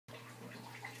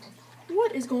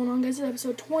What is going on, guys? It's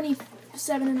episode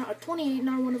 27 and 28 in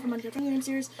our wonderful Minecraft game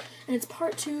series, and it's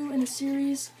part 2 in a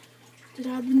series that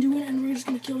I've been doing, and we're just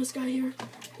gonna kill this guy here.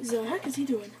 What the heck is he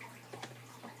doing?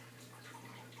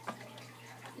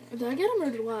 Did I get him or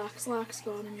did Lax? Lax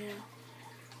got him, yeah.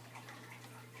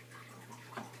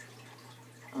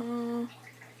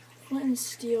 Flint and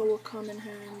steel will come in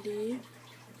handy.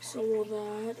 So will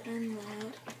that and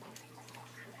that.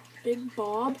 Big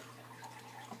Bob.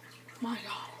 My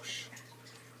gosh.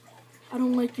 I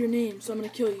don't like your name, so I'm gonna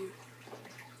kill you.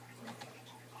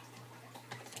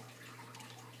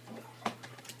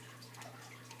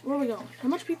 Where are we going? How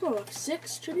much people are left?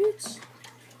 6 tributes?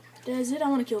 That's it. I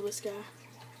want to kill this guy.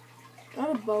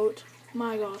 Got a boat.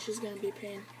 My gosh, it's gonna be a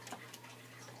pain.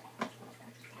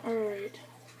 Alright.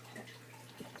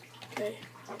 Okay.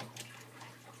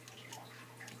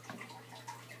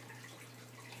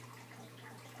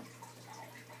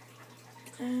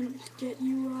 And let's get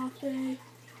you, Rafe.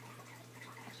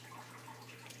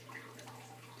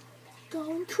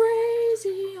 Going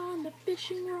crazy on the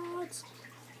fishing rods.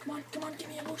 Come on, give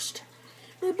me a boost.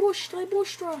 They bushed,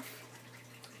 Raf.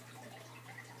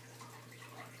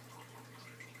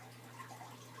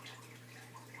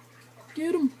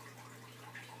 Get him.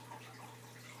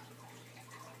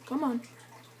 Come on.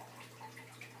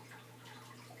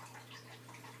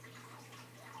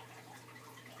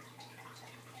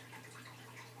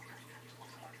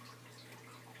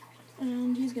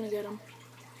 And he's gonna get him.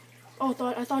 Oh,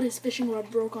 I thought his fishing rod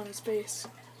broke on his face.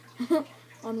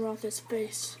 On Raf's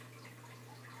face.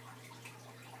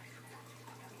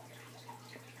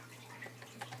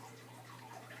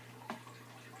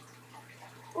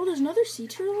 Oh, there's another sea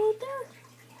turtle out there?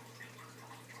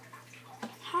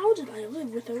 How did I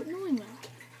live without knowing that?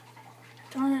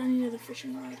 Darn it, I need another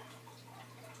fishing rod.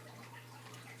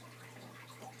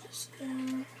 Just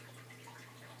there.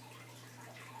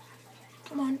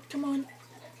 Come on.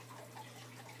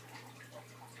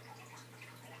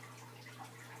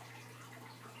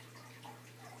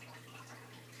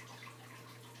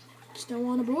 Still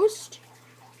want a boost?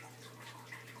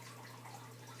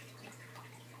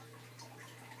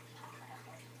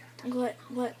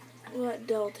 Let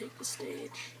Dell take the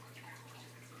stage.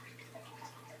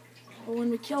 But when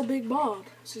we kill Big Bob,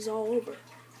 this is all over.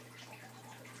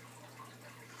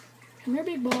 Come here,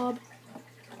 Big Bob.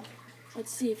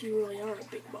 Let's see if you really are a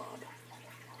Big Bob.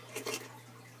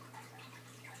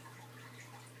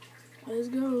 Let's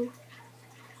go.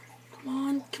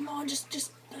 Come on,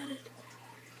 just let it.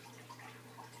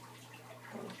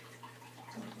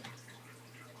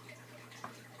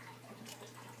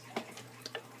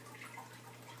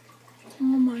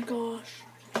 Oh my gosh.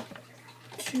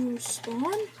 To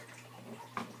spawn?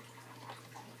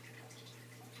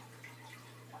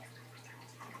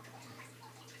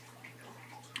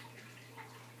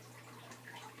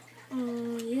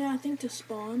 Yeah, I think to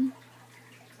spawn.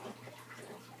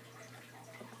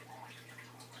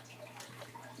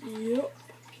 Yep.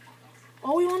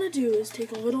 All we want to do is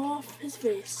take a little off his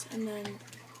face, and then...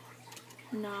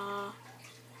 Nah.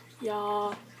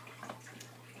 Yeah.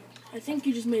 I think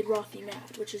you just made Rothy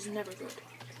mad, which is never good.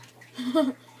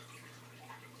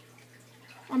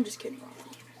 I'm just kidding,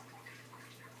 Rothy.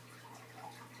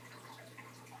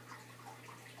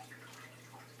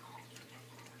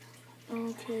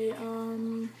 Okay,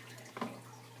 I'm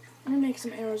gonna make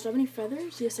some arrows. Do I have any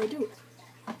feathers? Yes, I do.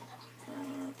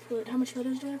 How much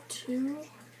feathers do I have? 2.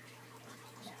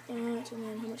 And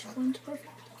then how much flint? Perfect.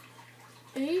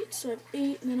 8, so I have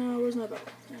 8, and then where's my bow?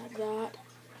 I have that.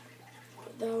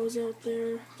 Put those out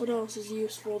there. What else is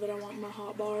useful that I want in my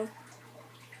hotbar?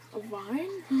 A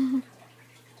vine?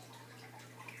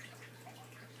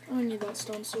 I don't need that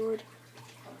stone sword.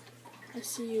 I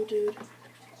see you, dude.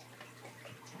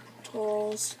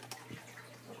 Tolls.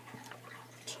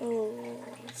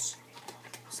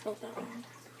 Spelled that wrong.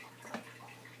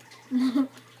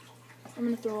 I'm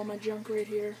gonna throw all my junk right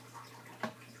here.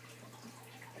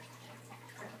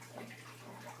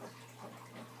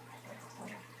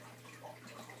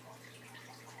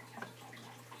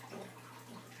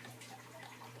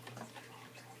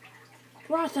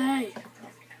 Rothy!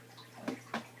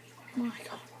 My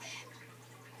gosh.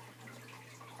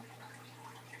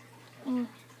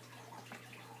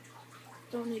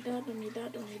 Don't need that.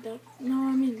 No,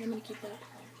 I'm gonna keep that.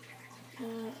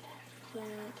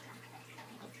 That.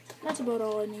 That's about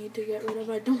all I need to get rid of.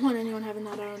 I don't want anyone having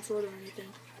that iron sword or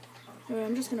anything. Anyway,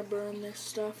 I'm just gonna burn this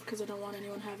stuff because I don't want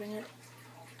anyone having it.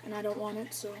 And I don't want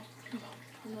it, so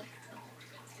I'm not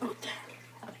out there.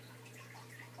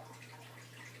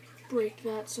 Break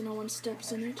that so no one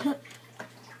steps in it.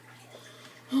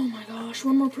 Oh my gosh,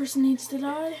 one more person needs to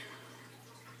die.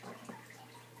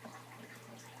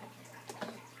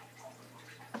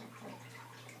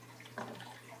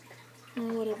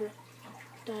 whatever.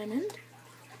 Diamond.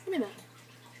 Give me that.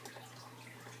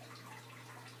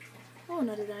 Oh,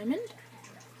 another diamond.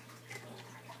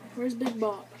 Where's Big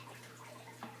Bob?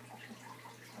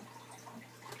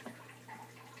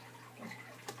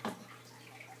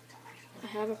 I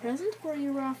have a present for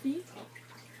you, Rafi.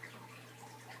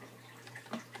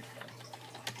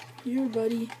 Here,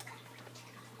 buddy.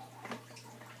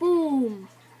 Boom!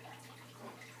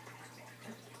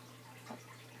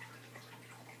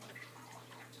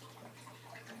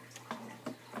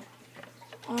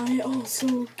 I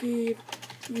also gave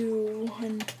you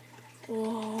one.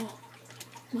 Oh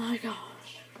my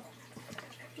gosh.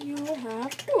 You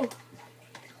have two.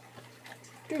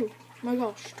 Two. My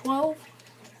gosh. 12.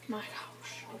 My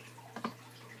gosh.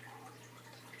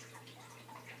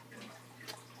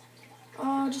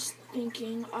 Just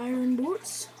thinking. Iron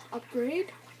boots.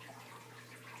 Upgrade.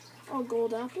 Oh,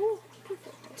 gold apple.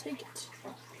 Perfect. I'll take it.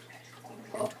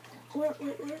 Oh, where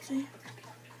is he?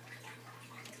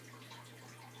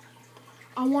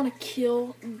 I want to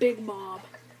kill Big Bob.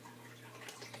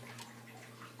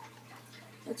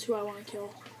 That's who I want to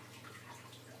kill.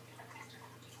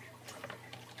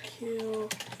 Kill him.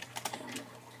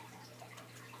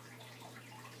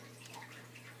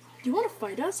 Do you want to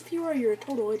fight us? If you are, you're a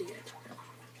total idiot.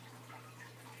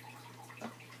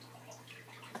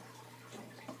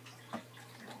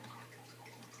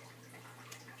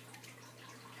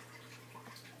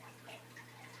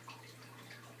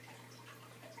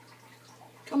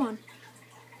 Come on.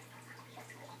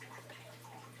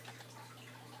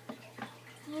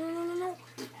 No.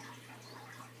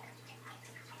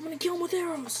 I'm gonna kill him with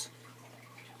arrows.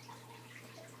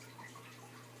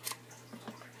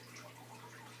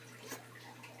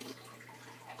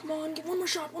 Come on, get one more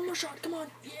shot, come on.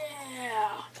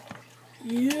 Yeah.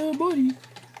 Yeah, buddy.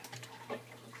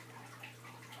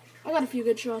 I got a few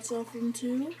good shots off him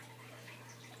too.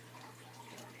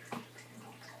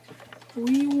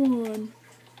 We won.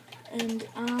 And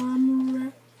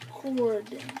I'm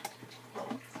recording.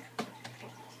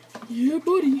 Yeah,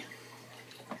 buddy.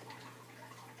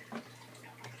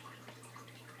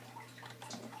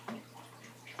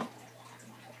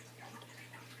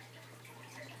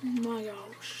 My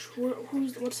gosh.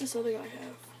 What's this other guy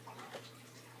have?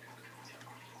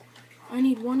 I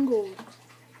need 1 gold.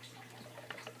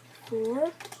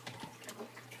 4.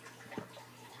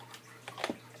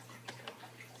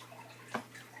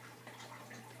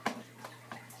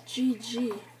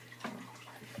 GG.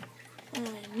 I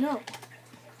know.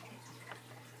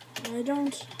 I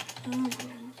don't have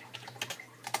one.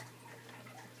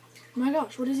 My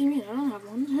gosh, what does he mean? I don't have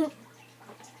one.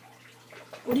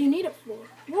 What do you need it for?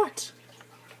 What?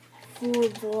 For a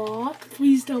block?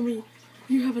 Please tell me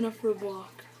you have enough for a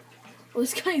block. Oh,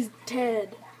 this guy's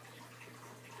dead.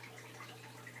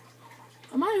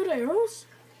 Am I out of arrows?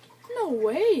 No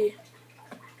way.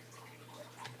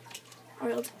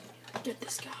 Alright, let's get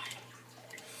this guy.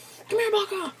 Come here,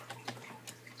 Baka!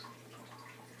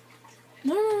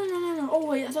 No. Oh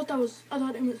wait, I thought that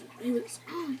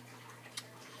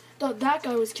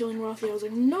guy was killing Rafi. I was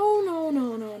like,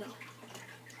 no.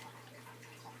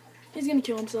 He's gonna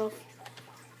kill himself.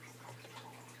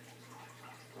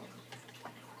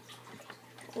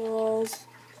 Balls.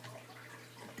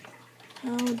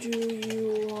 How do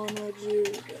you wanna do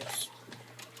this?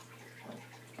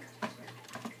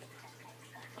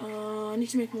 I need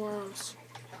to make more arrows.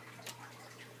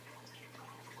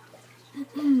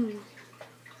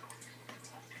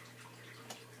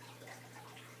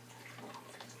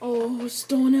 Oh,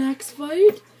 stone axe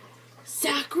fight?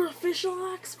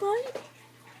 Sacrificial axe fight?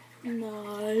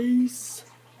 Nice.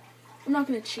 I'm not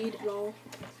gonna cheat at all.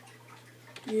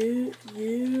 Yeah,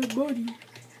 buddy.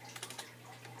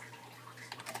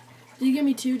 Did you give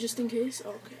me 2 just in case?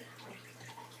 Okay.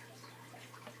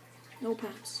 No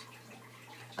pants.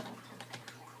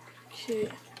 Okay.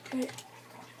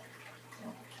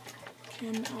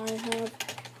 Can I have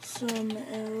some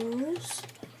arrows?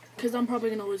 Because I'm probably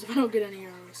gonna lose if I don't get any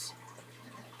arrows.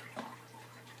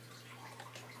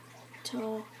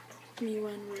 Tell me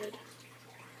when red.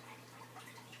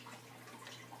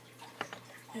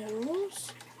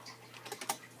 Arrows.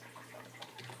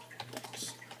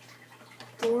 Thanks.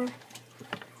 4.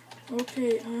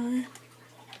 Okay,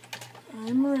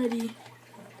 I'm ready.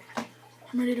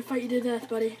 I'm ready to fight you to death,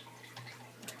 buddy.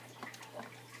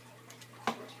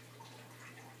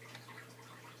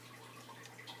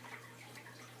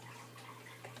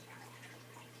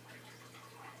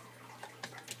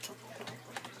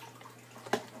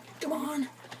 Come on.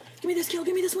 Give me this kill.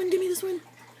 Give me this win.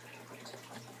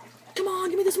 Come on,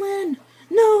 give me this win.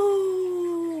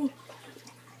 No.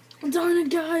 Darn it,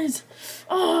 guys.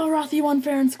 Oh, Rothy won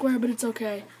fair and square, but it's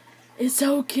okay. It's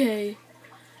okay.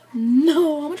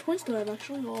 No, how much points do I have,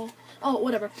 actually? Oh,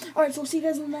 whatever. Alright, so we'll see you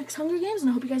guys in the next Hunger Games, and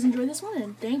I hope you guys enjoyed this one,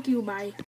 and thank you, bye.